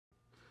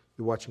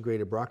You're watching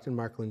Greater Brockton.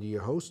 Mark Lindy,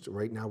 your host.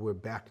 Right now we're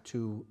back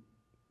to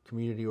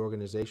community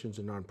organizations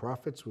and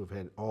nonprofits. We've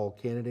had all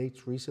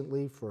candidates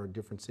recently for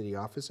different city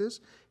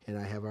offices. And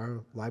I have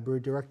our library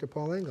director,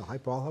 Paul Engle. Hi,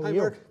 Paul. How are you?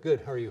 Hi, Mark.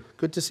 Good. How are you?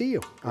 Good to see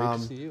you. Great to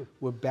see you.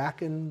 We're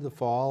back in the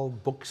fall.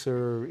 Books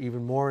are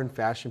even more in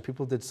fashion.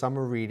 People did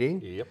summer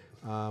reading. Yep.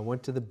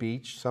 Went to the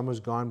beach. Summer's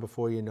gone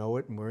before you know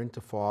it, and we're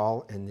into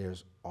fall, and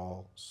there's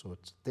all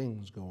sorts of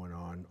things going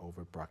on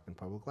over at Brockton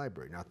Public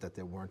Library. Not that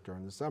there weren't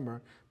during the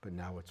summer, but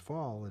now it's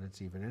fall, and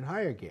it's even in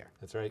higher gear.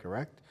 That's right.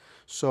 Correct?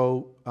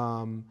 So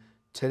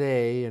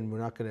today, and we're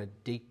not going to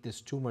date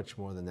this too much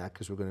more than that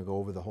because we're going to go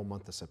over the whole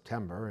month of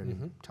September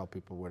and tell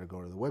people where to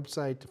go to the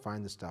website to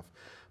find the stuff.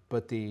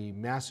 But the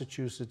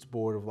Massachusetts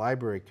Board of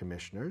Library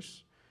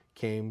Commissioners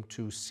came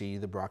to see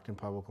the Brockton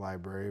Public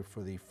Library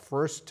for the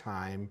first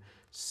time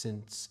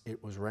since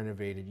it was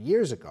renovated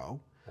years ago.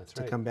 That's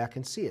to right. come back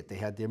and see it. They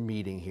had their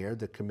meeting here.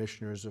 The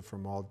commissioners are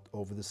from all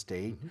over the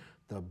state.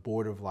 The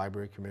Board of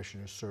Library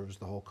Commissioners serves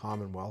the whole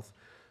Commonwealth.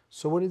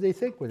 So what did they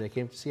think when they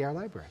came to see our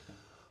library?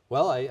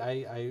 Well,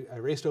 I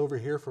raced over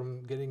here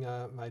from getting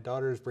my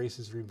daughter's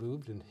braces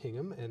removed in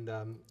Hingham, and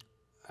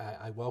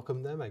I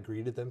welcomed them. I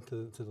greeted them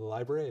to the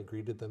library. I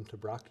greeted them to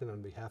Brockton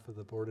on behalf of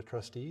the Board of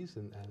Trustees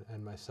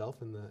and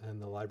myself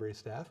and the library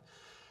staff.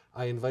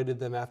 I invited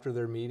them after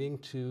their meeting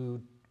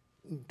to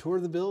tour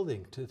the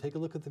building, to take a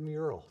look at the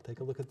mural, take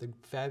a look at the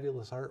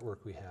fabulous artwork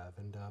we have.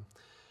 And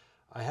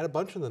I had a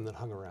bunch of them that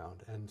hung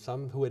around, and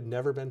some who had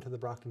never been to the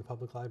Brockton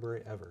Public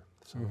Library ever.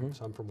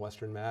 Some from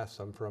Western Mass,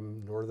 some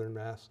from Northern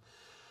Mass.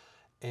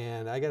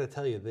 And I got to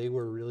tell you, they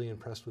were really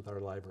impressed with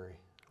our library.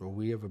 Well,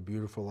 we have a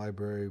beautiful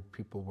library.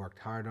 People worked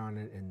hard on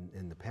it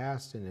in the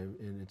past,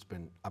 and it's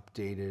been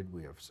updated.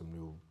 We have some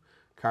new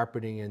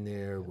carpeting in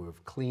there.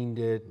 We've cleaned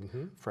it,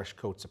 fresh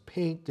coats of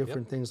paint,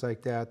 different things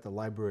like that. The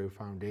Library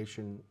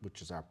Foundation,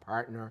 which is our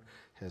partner,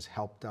 has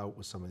helped out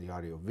with some of the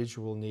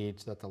audiovisual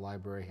needs that the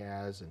library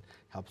has and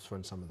helps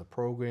fund some of the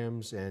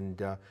programs.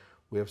 And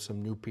we have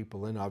some new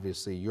people in.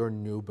 Obviously, you're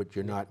new, but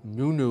you're not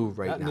new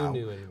right now. Not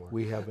new anymore.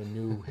 We have a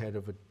new head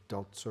of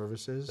adult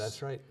services.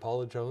 That's right.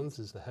 Paula Jones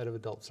is the head of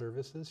adult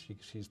services.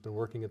 She's been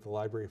working at the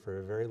library for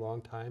a very long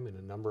time in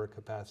a number of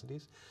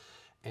capacities.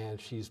 And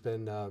she's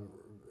been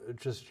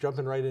just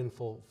jumping right in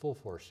full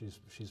force.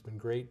 She's been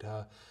great.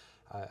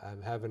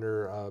 I'm having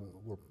her.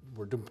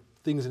 We're doing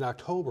things in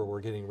October.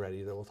 We're getting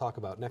ready that we'll talk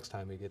about next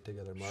time we get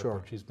together, Mark. Sure.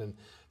 But she's been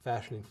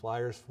fashioning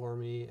flyers for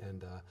me,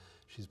 and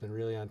she's been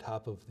really on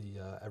top of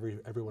the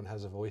Everyone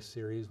Has a Voice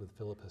series with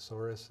Philip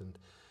Hasoris, and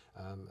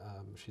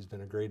she's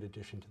been a great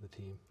addition to the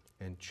team.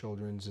 And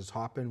children's is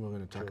hopping. We're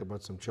going to talk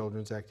about some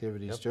children's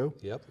activities too.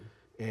 Yep.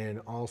 And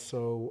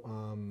also,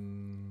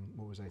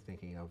 what was I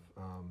thinking of?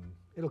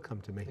 It'll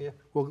come to me. Yeah.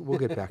 We'll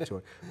get back to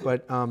it.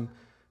 But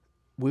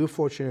we were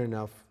fortunate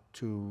enough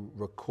to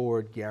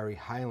record Gary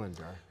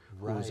Highlander,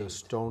 who's a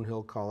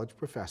Stonehill College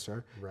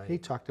professor. Right. He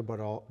talked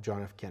about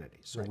John F. Kennedy.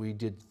 So we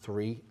did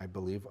 3, I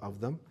believe,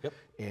 of them. Yep.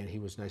 And he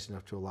was nice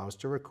enough to allow us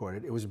to record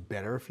it. It was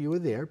better if you were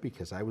there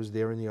because I was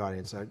there in the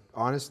audience.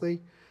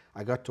 Honestly,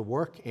 I got to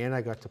work and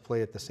I got to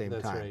play at the same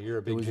time. That's right. You're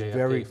a big JFK fan. It was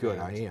very good.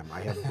 I am. I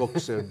have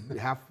books. I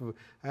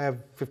have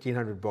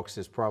 1,500 books.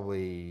 There's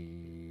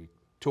probably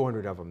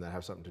 200 of them that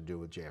have something to do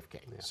with JFK.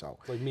 Yeah. So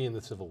like me in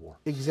the Civil War.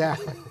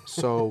 Exactly.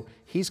 So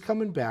he's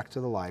coming back to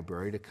the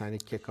library to kind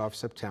of kick off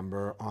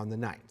September on the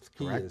 9th,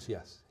 correct? He is,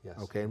 yes.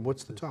 Okay, and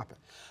what's the topic?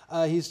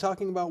 He's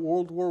talking about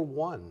World War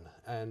I,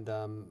 and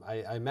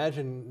I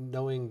imagine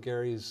knowing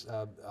Gary's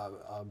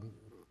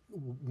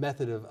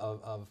method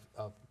of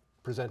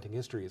presenting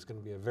history is going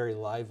to be a very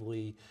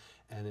lively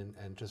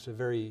and just a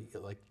very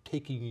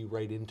taking you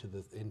right into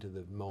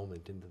the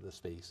moment, into the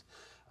space.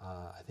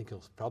 I think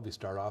he'll probably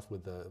start off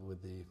with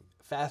the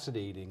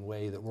fascinating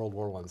way that World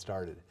War I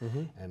started.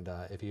 And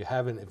if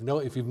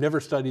you've never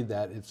studied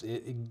that,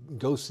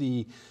 go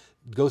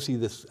see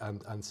this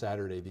on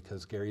Saturday,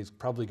 because Gary's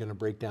probably going to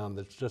break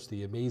down just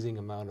the amazing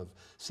amount of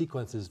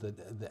sequences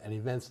and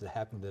events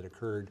that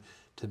occurred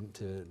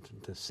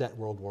to set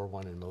World War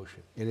I in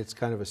motion. And it's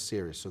kind of a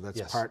series, so that's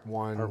part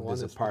one. Part 1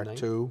 is part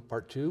 2.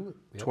 Part 2,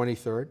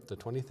 23rd. The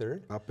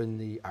 23rd. Up in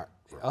the art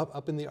room.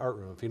 Up in the art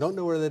room. If you don't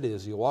know where that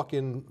is, you walk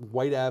in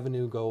White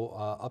Avenue, go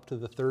up to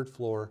the 3rd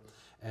floor,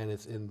 and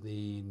it's in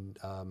the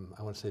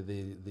I want to say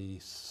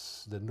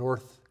the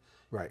north.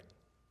 Right.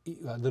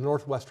 The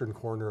northwestern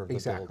corner of the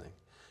building.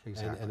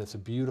 Exactly. And it's a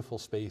beautiful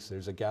space.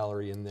 There's a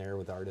gallery in there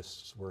with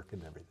artists' work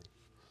and everything.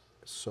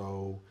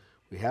 So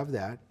we have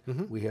that.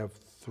 We have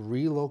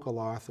 3 local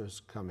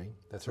authors coming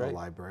to the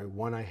library.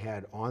 One I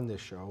had on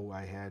this show.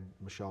 I had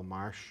Michelle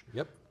Marsh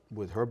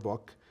with her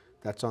book.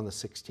 That's on the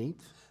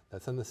 16th.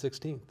 That's on the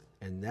 16th.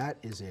 And that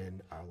is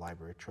in our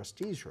library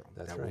trustees room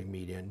that we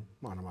meet in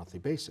on a monthly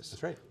basis.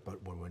 That's right.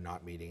 But when we're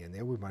not meeting in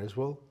there, we might as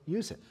well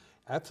use it.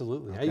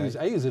 Absolutely. Okay.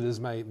 I use it as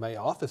my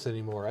office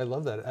anymore. I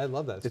love that. I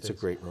love that space. It's a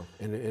great room,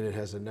 and it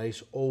has a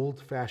nice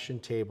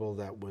old-fashioned table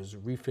that was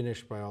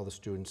refinished by all the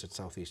students at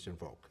Southeastern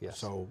Folk. Yes.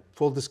 So,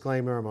 full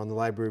disclaimer, I'm on the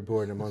library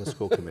board and I'm on the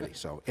school committee.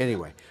 So,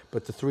 anyway,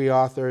 but the 3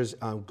 authors,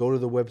 go to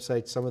the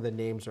website. Some of the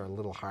names are a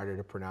little harder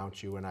to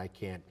pronounce. You and I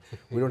can't.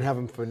 We don't have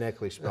them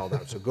phonetically spelled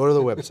out. So, go to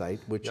the website,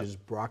 which is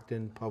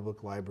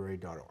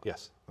brocktonpubliclibrary.org.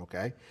 Yes.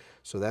 Okay.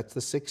 So that's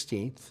the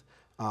 16th.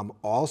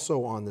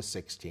 Also on the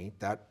 16th,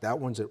 that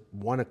one's at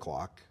 1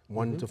 o'clock,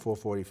 1 to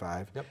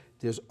 4:45. Yep.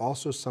 There's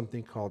also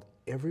something called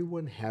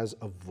Everyone Has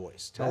a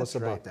Voice. Tell us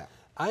That's about right. that.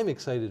 I'm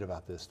excited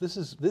about this. This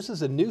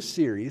is a new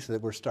series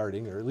that we're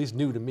starting, or at least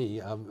new to me.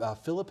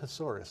 Philip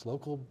Hasoris,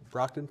 local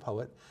Brockton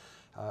poet,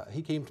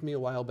 he came to me a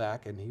while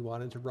back, and he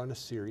wanted to run a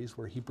series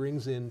where he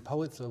brings in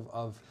poets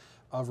of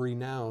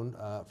renown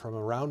from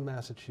around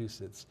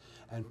Massachusetts,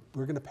 and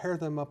we're going to pair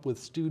them up with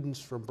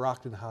students from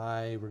Brockton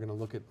High. We're going to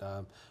look at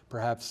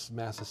perhaps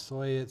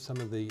Massasoit, some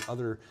of the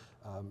other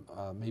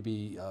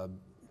maybe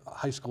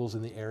high schools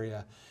in the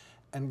area,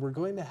 and we're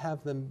going to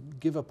have them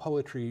give a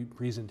poetry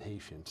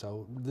presentation.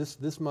 So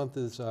this month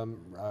is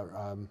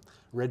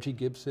Reggie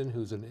Gibson,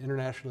 who's an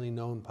internationally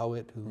known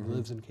poet who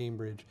lives in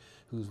Cambridge,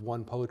 who's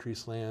won poetry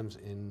slams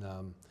in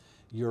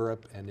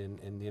Europe and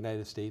in the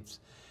United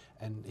States.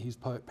 And he's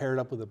paired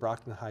up with a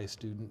Brockton High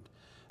student.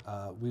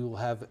 We will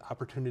have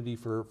opportunity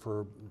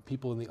for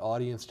people in the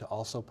audience to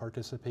also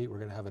participate. We're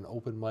going to have an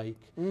open mic.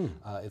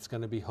 It's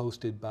going to be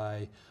hosted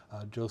by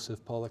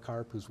Joseph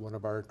Policarp, who's one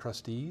of our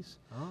trustees,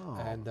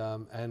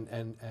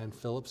 and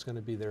Philip's going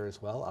to be there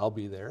as well. I'll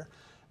be there.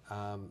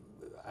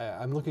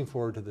 I'm looking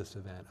forward to this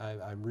event.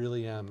 I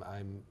really am.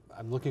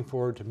 I'm looking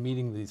forward to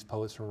meeting these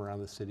poets from around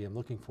the city. I'm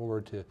looking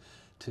forward to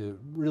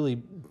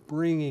really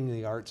bringing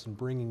the arts and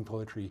bringing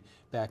poetry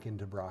back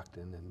into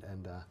Brockton.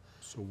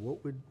 So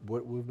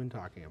what we've been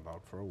talking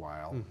about for a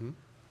while,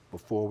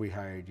 before we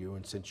hired you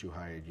and since you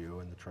hired you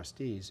and the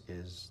trustees,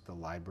 is the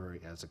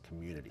library as a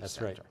community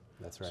center. Right.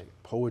 That's right. So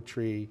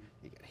poetry,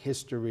 you get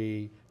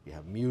history, you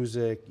have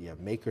music, you have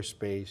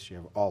makerspace, you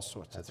have all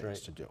sorts of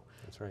things to do.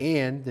 That's right.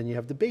 And then you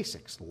have the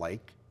basics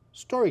like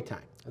story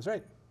time. That's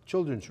right.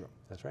 Children's room.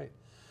 That's right.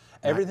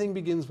 Everything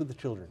begins with the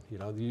children. You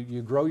know,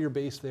 you grow your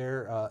base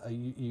there.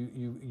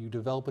 You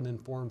develop an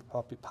informed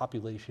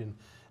population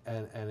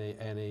and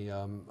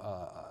a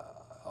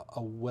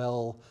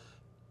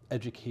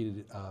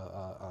well-educated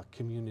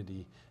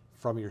community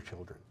from your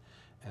children.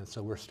 And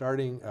so we're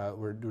starting.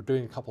 We're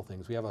doing a couple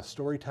things. We have a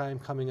story time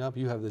coming up.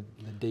 You have the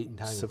date and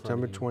time.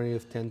 September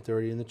 20th,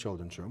 10:30 in the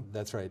children's room.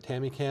 That's right.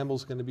 Tammy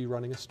Campbell's going to be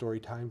running a story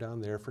time down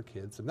there for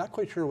kids. I'm not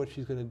quite sure what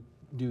she's going to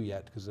do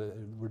yet because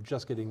we're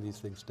just getting these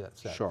things set.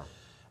 Sure.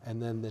 And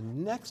then the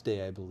next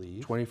day, I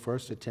believe,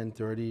 21st at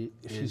 10:30,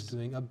 she's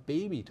doing a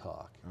baby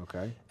talk.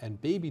 Okay. And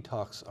baby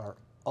talks are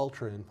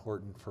ultra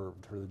important for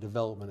the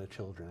development of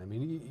children. I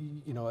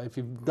mean, you know, if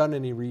you've done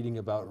any reading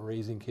about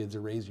raising kids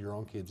or raise your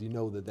own kids, you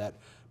know that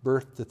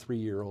birth to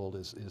 3-year-old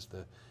is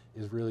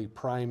really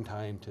prime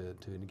time to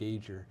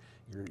engage your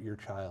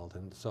child.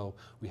 And so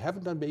we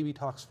haven't done baby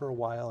talks for a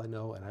while, I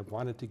know, and I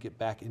wanted to get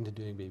back into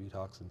doing baby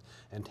talks,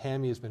 and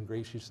Tammy has been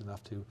gracious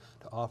enough to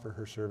offer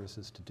her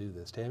services to do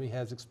this. Tammy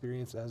has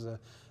experience as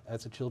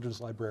a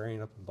children's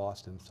librarian up in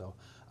Boston, so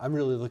I'm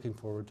really looking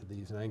forward to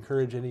these, and I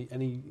encourage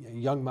any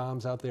young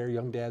moms out there,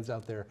 young dads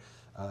out there,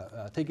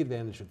 take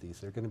advantage of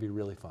these. They're going to be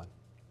really fun.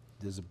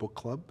 There's a book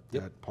club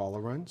that Paula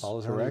runs,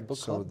 Paula's running a correct? book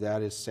club. So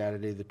that is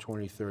Saturday the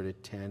 23rd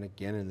at 10,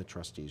 again in the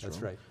trustees room.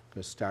 That's right.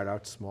 Going to start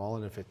out small,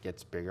 and if it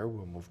gets bigger,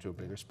 we'll move to a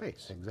bigger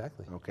space.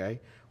 Exactly. Okay?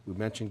 We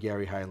mentioned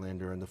Gary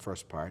Highlander in the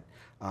first part.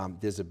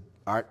 There's an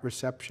art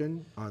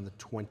reception on the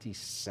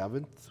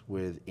 27th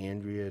with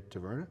Andrea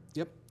Taverna.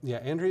 Yep. Yeah,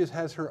 Andrea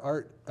has her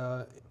art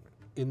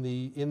in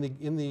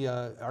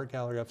the art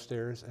gallery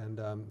upstairs,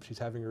 and she's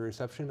having a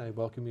reception. I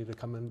welcome you to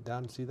come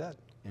down and see that.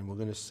 And we're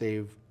going to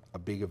save a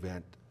big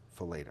event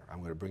for later. I'm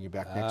going to bring you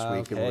back next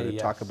week, and we're going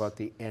to talk about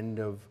the end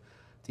of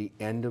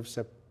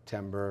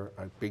September,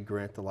 a big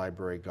grant the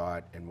library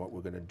got, and what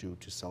we're going to do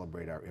to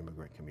celebrate our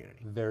immigrant community.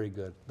 Very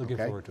good. Looking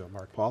forward to it,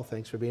 Mark. Paul,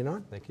 thanks for being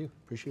on. Thank you.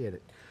 Appreciate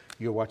it.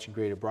 You're watching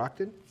Greater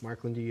Brockton.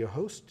 Mark Lindy, your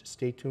host.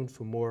 Stay tuned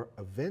for more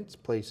events,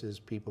 places,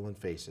 people, and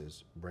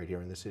faces right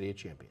here in the City of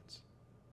Champions.